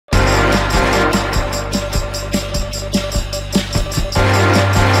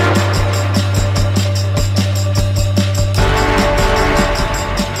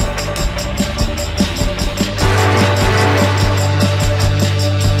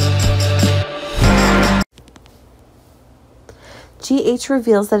GH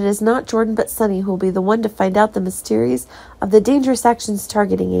reveals that it is not Jordan but Sonny who will be the one to find out the mysteries of the dangerous actions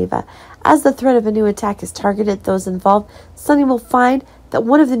targeting Ava. As the threat of a new attack is targeted at those involved, Sonny will find that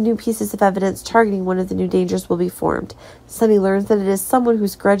one of the new pieces of evidence targeting one of the new dangers will be formed. Sonny learns that it is someone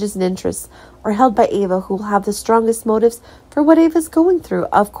whose grudges and interests are held by Ava who will have the strongest motives for what Ava is going through.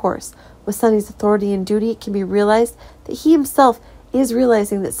 Of course, with Sonny's authority and duty, it can be realized that he himself is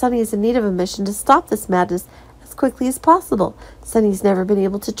realizing that Sonny is in need of a mission to stop this madness as quickly as possible. Sonny's never been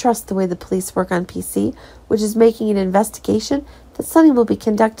able to trust the way the police work on PC, which is making an investigation that Sonny will be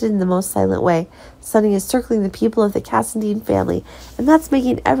conducted in the most silent way. Sonny is circling the people of the Cassandine family, and that's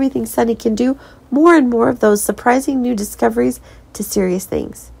making everything Sonny can do more and more of those surprising new discoveries to serious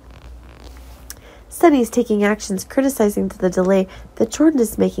things. Sonny is taking actions criticizing the delay that Jordan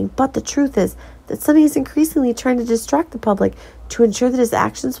is making, but the truth is that Sonny is increasingly trying to distract the public to ensure that his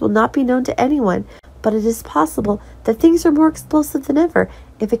actions will not be known to anyone. But it is possible that things are more explosive than ever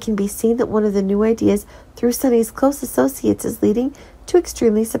if it can be seen that one of the new ideas through Sonny's close associates is leading to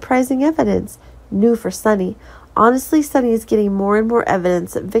extremely surprising evidence. New for Sonny. Honestly, Sonny is getting more and more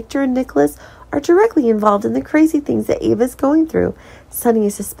evidence that Victor and Nikolas are directly involved in the crazy things that Ava is going through. Sonny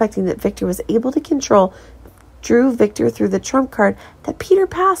is suspecting that Victor was able to control Drew Victor through the trump card that Peter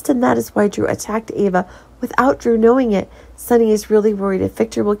passed, and that is why Drew attacked Ava without Drew knowing it. Sonny is really worried if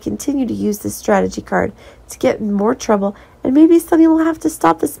Victor will continue to use this strategy card to get in more trouble, and maybe Sonny will have to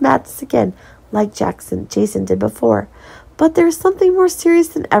stop this madness again, like Jason did before. But there is something more serious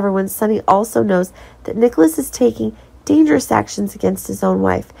than ever when Sonny also knows that Nikolas is taking dangerous actions against his own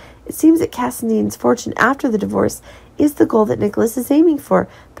wife. It seems that Cassandine's fortune after the divorce is the goal that Nikolas is aiming for,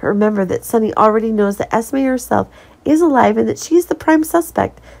 but remember that Sonny already knows that Esme herself is alive and that she is the prime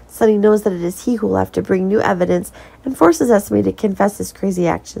suspect. Sonny knows that it is he who will have to bring new evidence and forces Esme to confess his crazy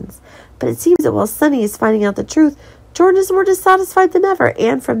actions. But it seems that while Sonny is finding out the truth, Jordan is more dissatisfied than ever,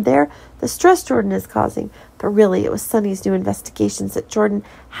 and from there, the stress Jordan is causing. But really, it was Sonny's new investigations that Jordan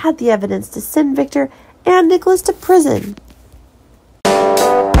had the evidence to send Victor and Nikolas to prison.